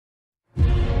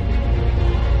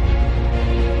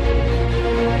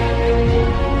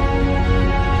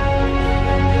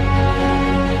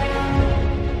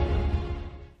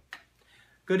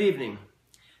Good evening.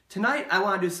 Tonight I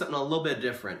want to do something a little bit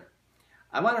different.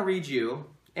 I want to read you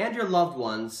and your loved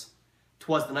ones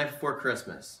 "'Twas the Night Before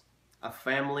Christmas," a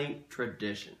family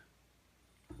tradition.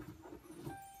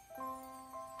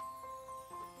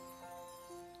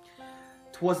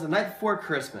 "'Twas the night before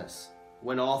Christmas,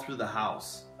 when all through the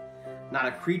house not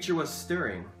a creature was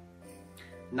stirring,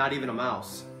 not even a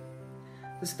mouse.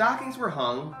 The stockings were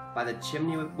hung by the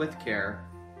chimney with care,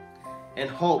 in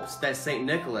hopes that St.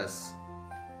 Nicholas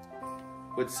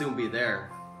would soon be there.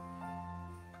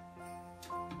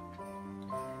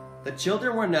 The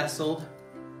children were nestled,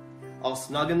 all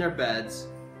snug in their beds,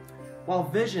 while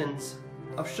visions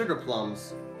of sugar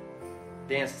plums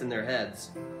danced in their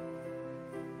heads.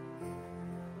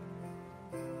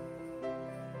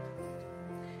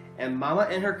 And Mama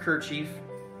in her kerchief,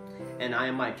 and I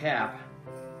in my cap,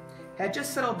 had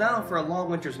just settled down for a long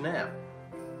winter's nap,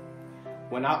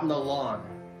 when out on the lawn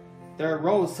there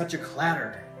arose such a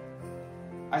clatter,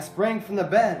 I sprang from the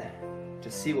bed to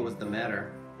see what was the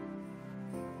matter.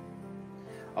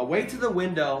 Away to the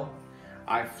window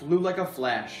I flew like a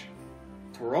flash,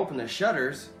 tore open the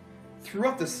shutters, threw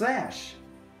up the sash.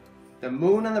 The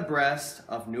moon on the breast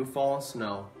of new fallen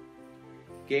snow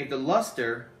gave the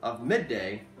luster of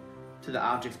midday to the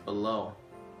objects below.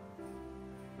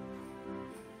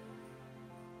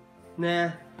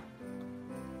 Nah,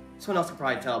 someone else could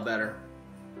probably tell better.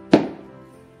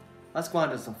 Let's go on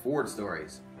to some Ford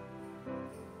stories.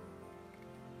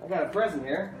 I got a present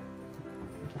here.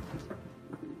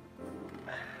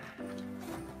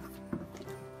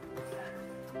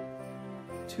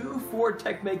 Two Ford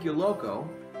Addict Makuloco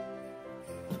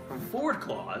from Ford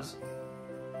Claus.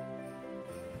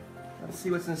 Let's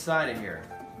see what's inside of here.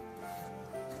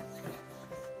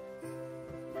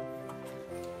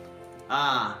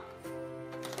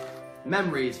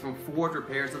 Memories from Ford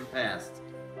repairs of the past.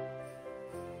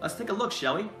 Let's take a look,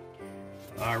 shall we?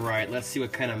 Alright, let's see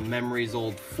what kind of memories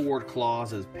old Ford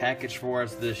Claus has packaged for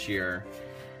us this year.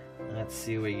 Let's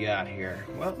see what we got here.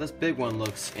 Well, this big one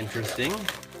looks interesting.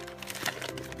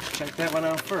 Check that one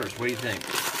out first. What do you think?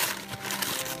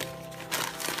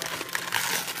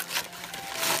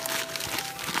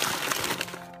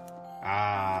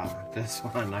 This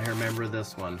one. I remember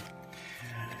this one.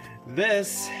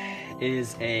 This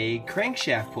is a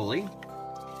crankshaft pulley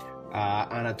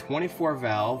on a 24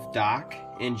 valve Dock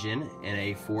engine in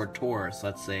a Ford Taurus.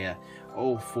 Let's say a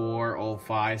 04,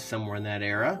 05, somewhere in that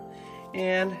era.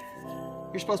 And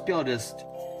you're supposed to be able to just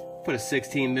put a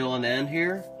 16 mil on the end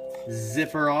here,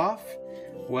 zip her off.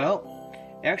 Well,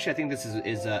 actually I think this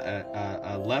is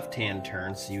a left-hand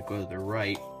turn, so you go to the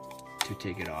right to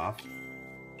take it off.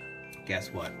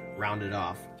 Guess what? Round it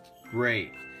off.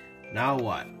 Great. Now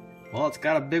what? Well, it's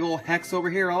got a big old hex over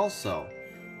here also.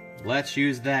 Let's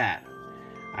use that.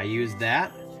 I used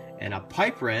that and a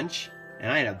pipe wrench,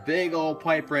 and I had a big old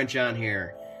pipe wrench on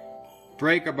here.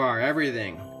 Breaker bar,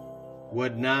 everything.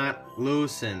 Would not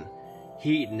loosen.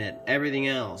 Heating it, everything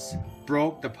else.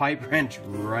 Broke the pipe wrench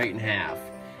right in half.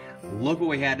 Look what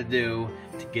we had to do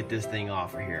to get this thing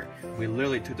off of here. We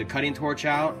literally took the cutting torch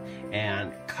out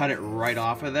and cut it right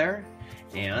off of there.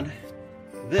 And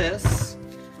this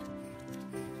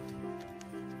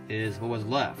is what was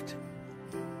left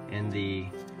in the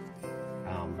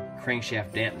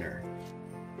crankshaft dampener.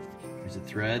 Here's the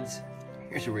threads.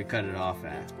 Here's where we cut it off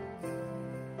at.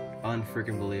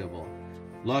 Unfreaking believable.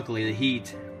 Luckily the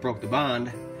heat broke the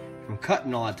bond from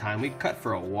cutting all that time. We cut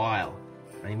for a while.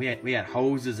 I mean, we had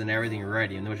hoses and everything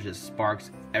ready, and there was just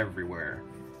sparks everywhere.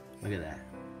 Look at that.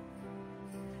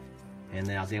 And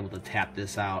then I was able to tap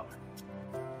this out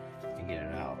and get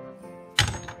it out.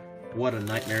 What a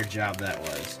nightmare job that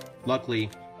was. Luckily,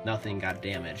 nothing got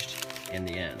damaged in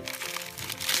the end.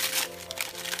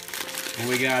 What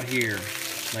we got here?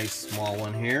 Nice small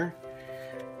one here.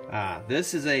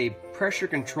 This is a pressure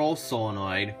control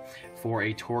solenoid for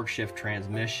a torque shift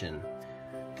transmission.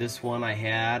 This one I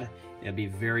had, it'd be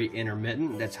very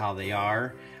intermittent. That's how they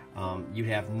are. You'd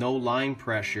have no line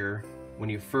pressure when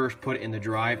you first put it in the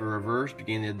drive or reverse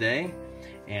beginning of the day,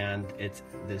 and it's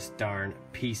this darn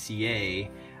PCA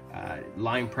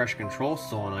line pressure control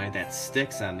solenoid that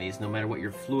sticks on these no matter what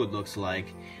your fluid looks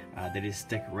like. They just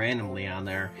stick randomly on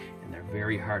there, and they're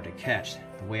very hard to catch.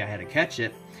 The way I had to catch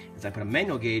it is I put a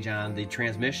manual gauge on the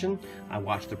transmission. I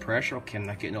watch the pressure. Okay, I'm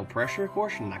not getting no pressure, of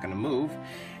course. I'm not going to move.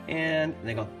 And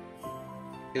they go,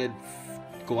 it'd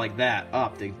go like that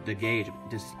up, the gauge,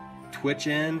 just twitch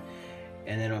in,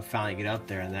 and then it'll finally get up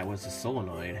there, and that was the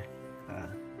solenoid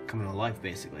coming to life,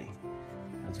 basically.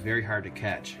 It's very hard to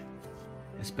catch,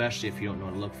 especially if you don't know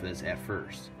how to look for this at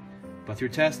first. But through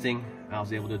testing, I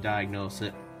was able to diagnose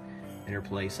it and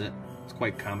replace it. It's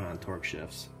quite common on torque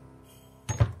shifts.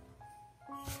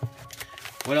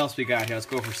 What else we got here? Let's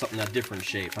go for something a different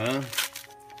shape, huh?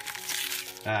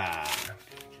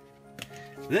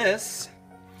 This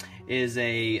is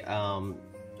a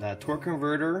torque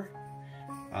converter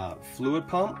fluid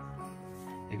pump.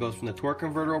 It goes from the torque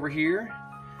converter over here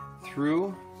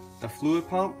through the fluid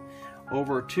pump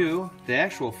over to the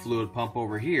actual fluid pump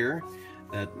over here,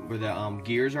 where the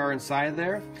gears are inside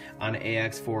there on an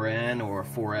AX4N or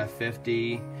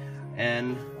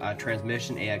 4F50N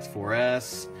transmission,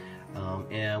 AX4S.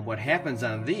 And what happens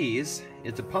on these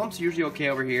is the pump's usually okay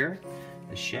over here.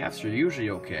 The shafts are usually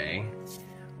okay.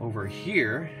 Over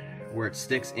here, where it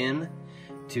sticks in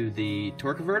to the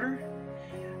torque converter,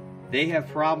 they have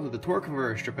problems with the torque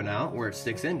converter stripping out where it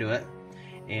sticks into it,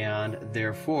 and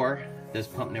therefore this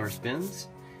pump never spins,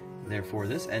 therefore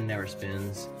this end never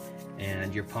spins,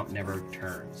 and your pump never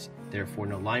turns. Therefore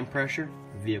no line pressure,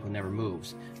 the vehicle never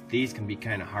moves. These can be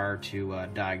kind of hard to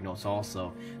diagnose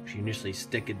also. If you initially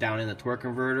stick it down in the torque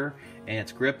converter and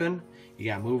it's gripping, you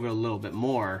gotta move it a little bit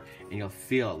more and you'll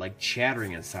feel it like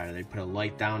chattering inside of it. You put a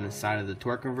light down inside of the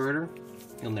torque converter,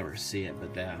 you'll never see it,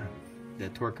 but the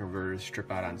torque converters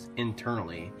strip out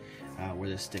internally where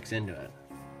this sticks into it.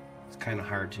 It's kind of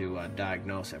hard to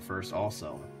diagnose at first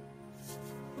also.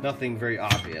 Nothing very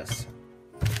obvious.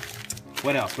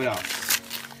 What else? What else?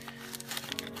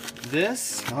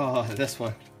 This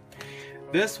one.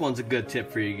 This one's a good tip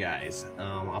for you guys.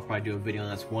 I'll probably do a video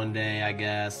on this one day, I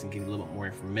guess, and give you a little bit more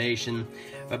information.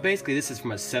 But basically, this is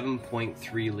from a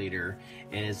 7.3 liter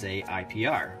and is a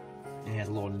IPR. It has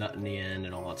a little nut in the end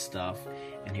and all that stuff.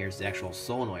 And here's the actual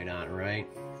solenoid on it, right?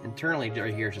 Internally,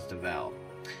 right here is just a valve.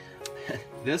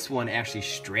 This one actually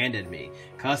stranded me.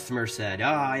 Customer said,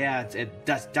 "Oh yeah, it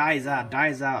just dies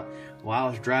out." Well, I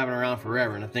was driving around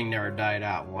forever and the thing never died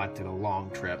out. Well, I took a long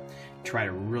trip, try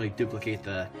to really duplicate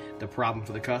the problem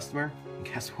for the customer. And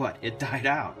guess what? It died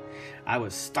out. I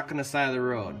was stuck on the side of the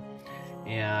road,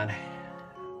 and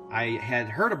I had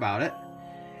heard about it,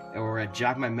 or it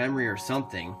jogged my memory or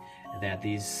something, that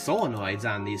these solenoids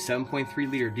on these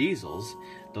 7.3 liter diesels,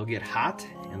 they'll get hot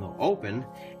and they'll open,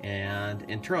 and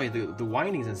internally the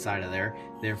windings inside of there,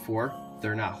 therefore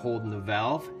they're not holding the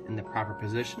valve in the proper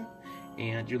position,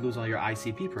 and you lose all your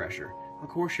ICP pressure. Of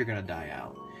course you're gonna die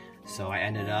out. So I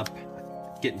ended up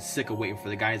getting sick of waiting for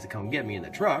the guys to come get me in the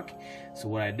truck. So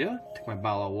what I do, took my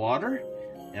bottle of water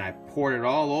and I poured it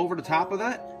all over the top of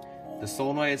it, the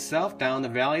solenoid itself down the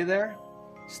valley there,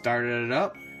 started it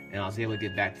up, and I was able to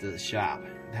get back to the shop.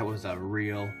 That was a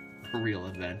real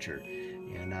adventure.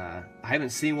 And I haven't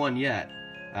seen one yet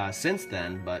since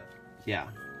then, but yeah,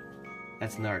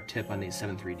 that's another tip on these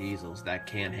 7.3 diesels. That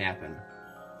can happen.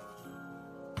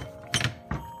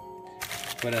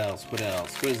 What else? What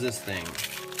else? What is this thing?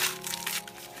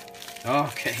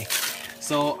 Okay,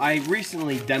 so I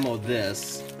recently demoed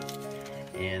this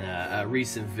in a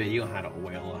recent video on how to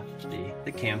oil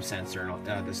the cam sensor and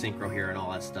the synchro here and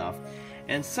all that stuff.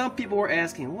 And some people were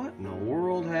asking, what in the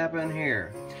world happened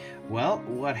here? Well,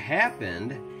 what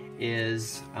happened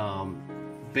is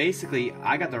basically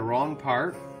I got the wrong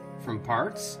part from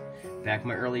parts back in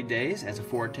my early days as a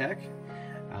Ford tech.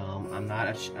 I'm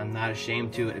not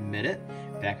ashamed to admit it.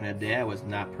 Back in the day, I was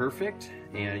not perfect,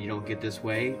 and you don't get this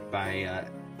way by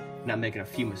not making a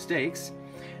few mistakes.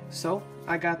 So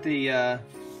I got the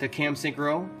cam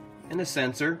synchro and the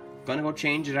sensor. Gonna go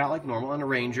change it out like normal on the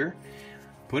Ranger.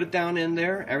 Put it down in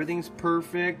there. Everything's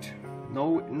perfect.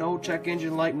 No check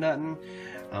engine light, nothing.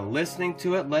 I'm listening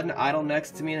to it, letting it idle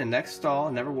next to me in the next stall.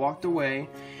 Never walked away,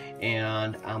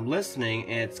 and I'm listening,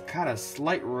 and it's got a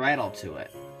slight rattle to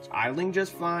it. It's idling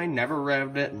just fine. Never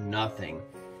revved it. Nothing.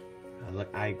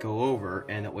 I go over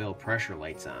and the oil pressure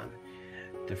light's on.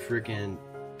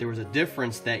 There was a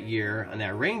difference that year on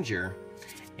that Ranger,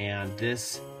 and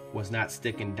this was not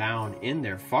sticking down in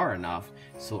there far enough,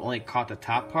 so it only caught the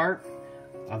top part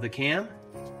of the cam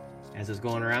as it's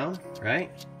going around, right?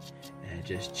 And it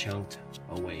just chunked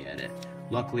away at it.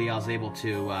 Luckily, I was able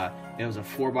to, it was a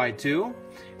 4x2,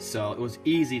 so it was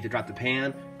easy to drop the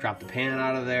pan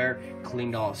out of there,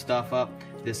 cleaned all the stuff up.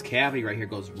 This cavity right here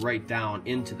goes right down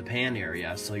into the pan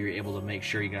area, so you're able to make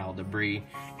sure you get all the debris.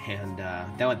 And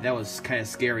that was kind of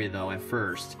scary though at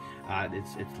first.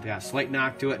 It's got a slight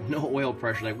knock to it, no oil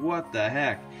pressure, like what the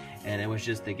heck? And it was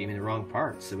just, they gave me the wrong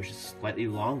parts. It was just slightly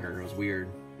longer. It was weird.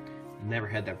 Never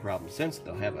had that problem since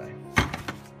though, have I?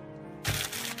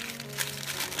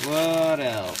 What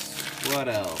else? What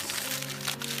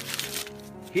else?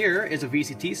 Here is a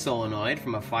VCT solenoid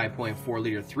from a 5.4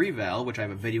 liter 3 valve, which I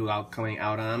have a video coming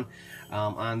out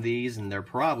on these and their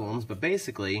problems. But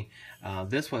basically,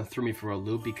 this one threw me for a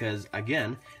loop because,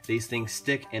 again, these things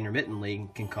stick intermittently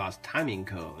and can cause timing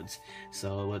codes.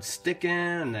 So it would stick in,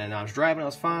 and then I was driving, I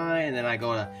was fine, and then I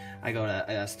go to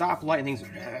a stoplight and things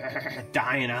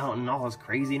dying out and all this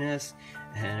craziness.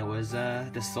 And it was the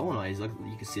solenoids. Look,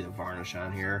 you can see the varnish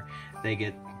on here. They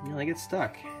get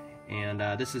stuck. And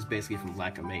this is basically from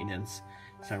lack of maintenance.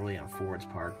 It's not really on Ford's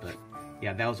part, but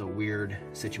yeah, that was a weird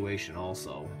situation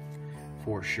also,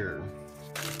 for sure.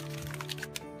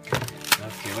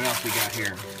 Okay, what else we got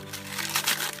here?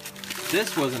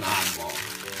 This was an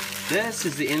oddball. This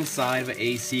is the inside of an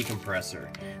AC compressor.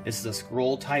 This is a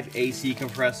scroll type AC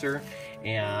compressor,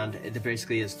 and it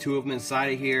basically has two of them inside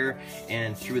of here,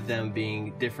 and through them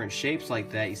being different shapes like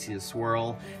that, you see the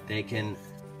swirl, they can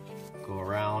go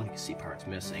around, you can see parts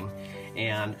missing,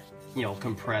 and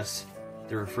compress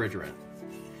the refrigerant.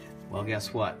 Well,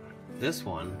 guess what? This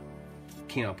one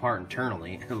came apart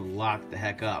internally and locked the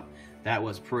heck up. That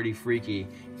was pretty freaky.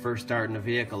 First starting the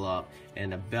vehicle up,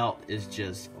 and the belt is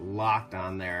just locked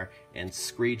on there and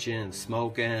screeching and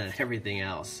smoking and everything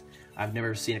else. I've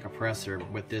never seen a compressor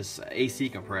with this AC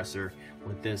compressor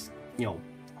with this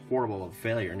horrible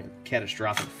failure and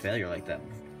catastrophic failure like that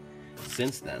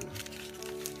since then.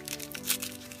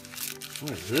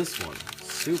 What is this one?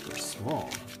 Super small.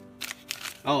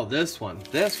 Oh, this one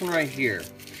right here.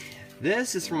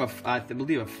 This is from I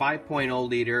believe a 5.0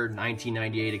 liter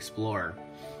 1998 Explorer,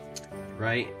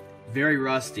 right? Very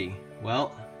rusty.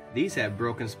 Well, these have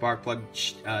broken spark plug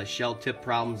shell tip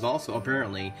problems also,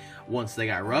 apparently, once they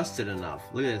got rusted enough.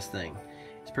 Look at this thing.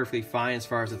 It's perfectly fine as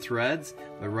far as the threads,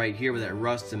 but right here where that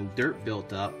rust and dirt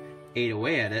built up, ate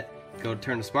away at it. Go to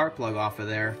turn the spark plug off of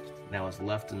there, now it's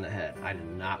left in the head. I did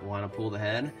not want to pull the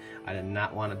head. I did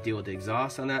not want to deal with the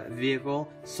exhaust on that vehicle,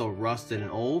 so rusted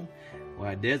and old. What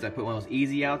I did is I put one of those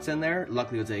easy outs in there.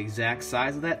 Luckily it was the exact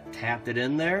size of that. Tapped it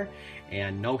in there,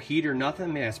 and no heat or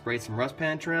nothing. Maybe I sprayed some rust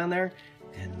penetrant on there,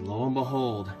 and lo and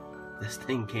behold, this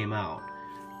thing came out.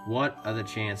 What are the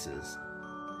chances?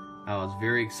 I was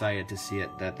very excited to see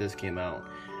that this came out.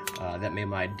 That made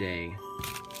my day,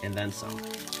 and then some.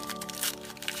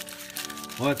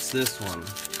 What's this one?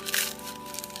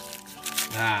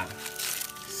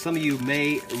 Some of you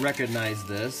may recognize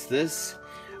this. This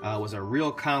was a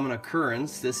real common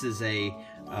occurrence. This is a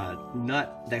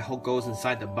nut that goes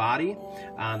inside the body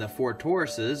on the Ford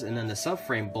Tauruses, and then the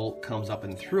subframe bolt comes up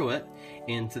and through it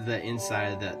into the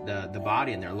inside of the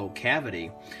body in their little cavity.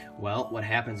 Well, what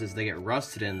happens is they get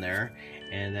rusted in there,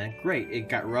 and then great, it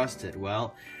got rusted.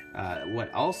 Well,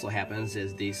 what also happens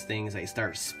is these things, they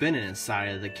start spinning inside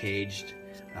of the caged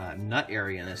nut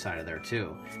area on the side of there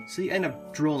too. So you end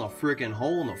up drilling a freaking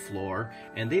hole in the floor,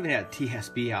 and they even had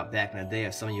TSB out back in the day,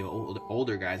 if some of you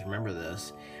older guys remember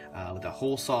this, with a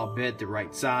hole saw bit the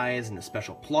right size and a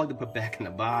special plug to put back in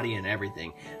the body and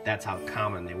everything. That's how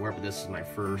common they were, but this is my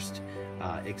first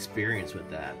experience with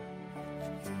that.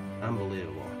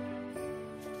 Unbelievable.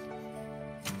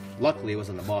 Luckily it was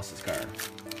in the boss's car.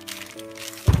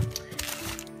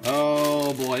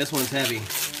 Oh boy, this one's heavy.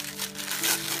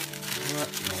 What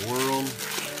in the world?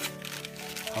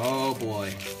 Oh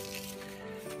boy.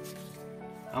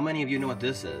 How many of you know what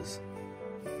this is?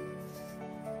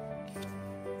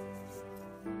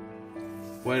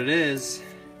 What it is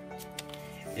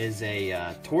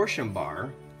a torsion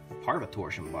bar, part of a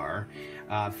torsion bar.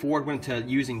 Ford went to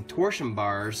using torsion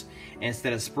bars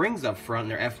instead of springs up front in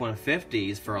their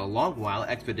F-150s for a long while,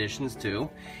 Expeditions too,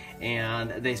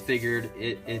 and they figured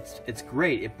it's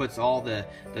great. It puts all the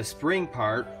spring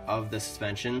part of the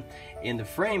suspension in the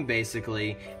frame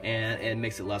basically, and it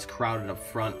makes it less crowded up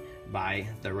front by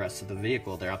the rest of the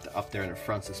vehicle. They're up there in the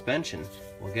front suspension.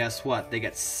 Well, guess what? They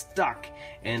get stuck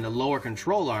in the lower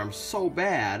control arm so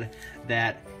bad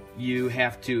that you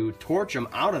have to torch them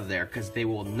out of there because they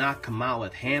will not come out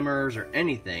with hammers or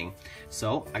anything.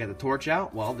 So I got the torch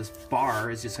out. Well, this bar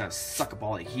is just going to suck up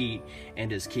all the heat and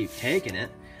just keep taking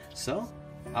it. So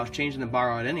I was changing the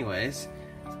bar out anyways.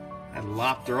 I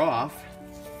lopped her off,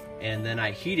 and then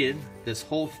I heated this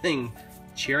whole thing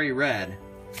cherry red,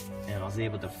 and I was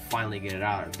able to finally get it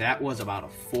out. That was about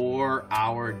a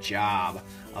 4-hour job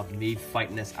of me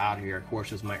fighting this out of here. Of course,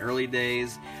 it was my early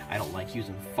days. I don't like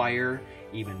using fire,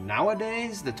 even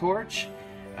nowadays, the torch,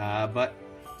 but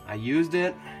I used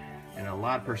it, and a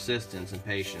lot of persistence and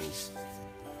patience.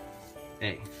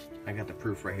 Hey, I got the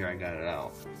proof right here. I got it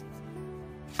out.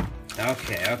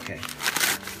 Okay.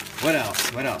 What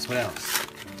else?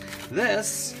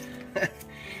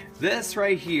 This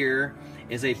right here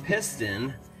is a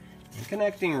piston and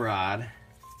connecting rod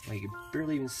Well, you can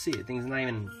barely even see it. The thing's not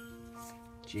even...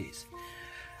 Jeez.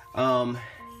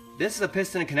 This is a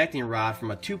piston and connecting rod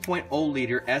from a 2.0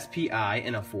 liter SPI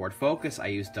in a Ford Focus I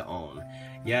used to own.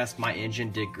 Yes, my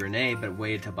engine did grenade, but it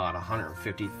weighed about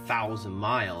 150,000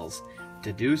 miles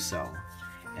to do so.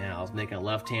 And I was making a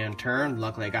left-hand turn.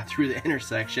 Luckily, I got through the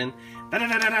intersection.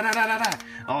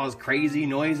 All those crazy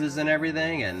noises and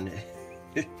everything, and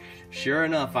sure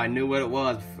enough, I knew what it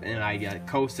was. And I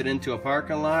coasted into a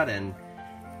parking lot and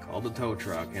called the tow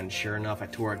truck. And sure enough, I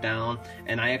tore it down.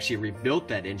 And I actually rebuilt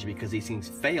that engine because these things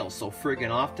fail so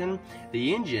friggin' often.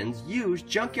 The engines, used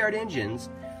junkyard engines,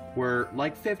 were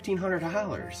like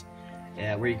 $1,500.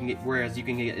 Whereas you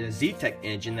can get a Z-Tech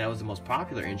engine that was the most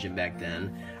popular engine back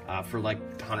then for like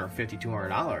 $150, $200,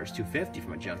 $250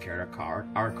 from a junkyard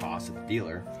our cost at the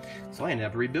dealer. So I ended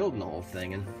up rebuilding the whole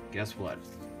thing, and guess what?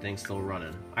 Thing's still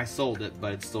running. I sold it,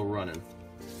 but it's still running.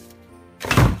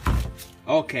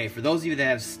 Okay, for those of you that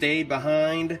have stayed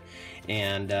behind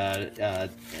and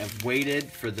have waited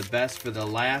for the best for the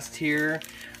last here,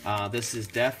 this is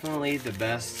definitely the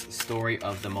best story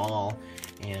of them all.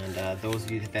 And those of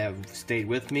you that have stayed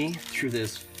with me through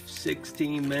this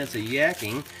 16 minutes of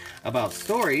yakking about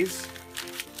stories,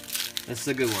 this is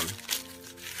a good one.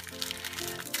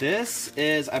 This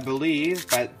is, I believe,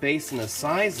 based on the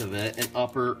size of it, an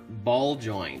upper ball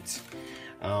joint.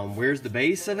 Where's the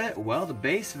base of it? Well, the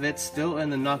base of it's still in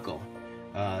the knuckle.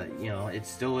 You know, it's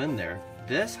still in there.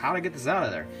 This, how did I get this out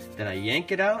of there? Did I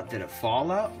yank it out? Did it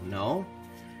fall out? No.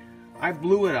 I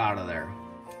blew it out of there.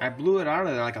 I blew it out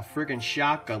of there like a freaking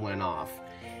shotgun went off.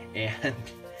 And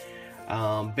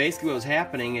basically what was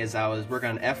happening is I was working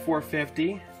on an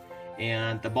F450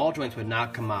 and the ball joints would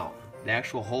not come out. The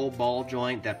actual whole ball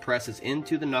joint that presses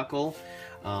into the knuckle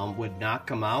would not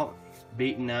come out.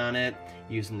 Beating on it,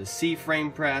 using the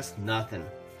C-frame press, nothing.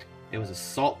 It was a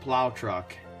salt plow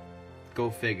truck. Go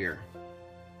figure.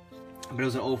 But it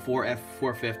was an 04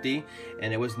 F450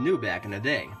 and it was new back in the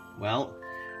day. Well,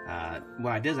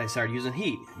 what I did is I started using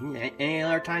heat. Any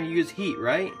other time you use heat,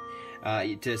 right?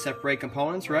 To separate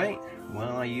components, right?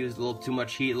 Well, I used a little too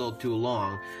much heat, a little too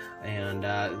long. And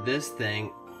this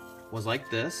thing was like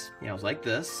this. Yeah, it was like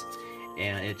this.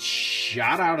 And it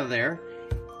shot out of there,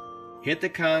 hit the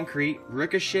concrete,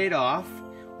 ricocheted off,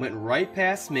 went right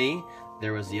past me.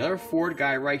 There was the other Ford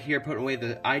guy right here putting away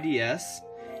the IDS.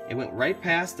 It went right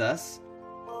past us.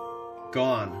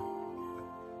 Gone.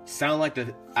 Sound like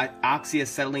the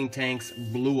oxyacetylene tanks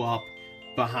blew up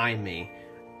behind me.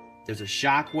 There's a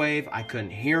shock wave. I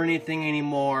couldn't hear anything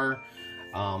anymore.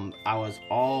 I was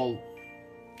all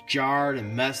jarred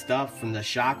and messed up from the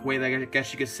shock wave, I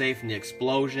guess you could say, from the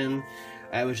explosion.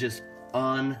 It was just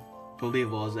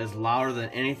unbelievable. It was as louder than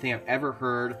anything I've ever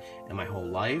heard in my whole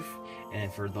life.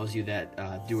 And for those of you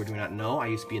that do or do not know, I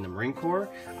used to be in the Marine Corps.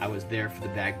 I was there for the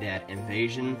Baghdad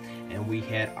invasion, and we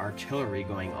had artillery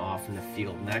going off in the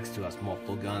field next to us,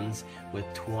 multiple guns with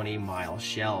 20-mile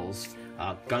shells,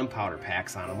 gunpowder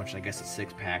packs on them, which I guess is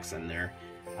 6 packs in there,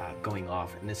 going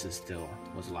off, and this is still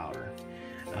was louder.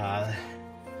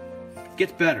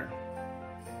 Gets better.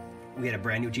 We had a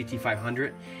brand new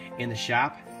GT500 in the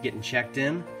shop getting checked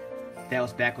in. That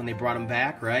was back when they brought them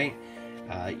back, right?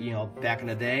 You know, back in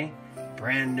the day.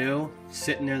 Brand new,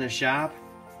 sitting there in the shop.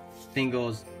 Thing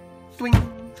goes twing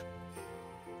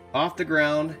off the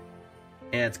ground,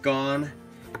 and it's gone.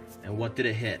 And what did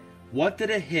it hit? What did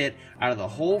it hit out of the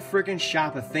whole freaking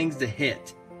shop of things to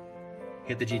hit?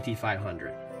 Hit the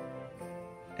GT500.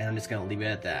 And I'm just gonna leave it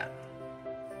at that.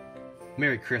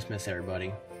 Merry Christmas,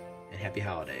 everybody, and happy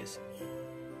holidays.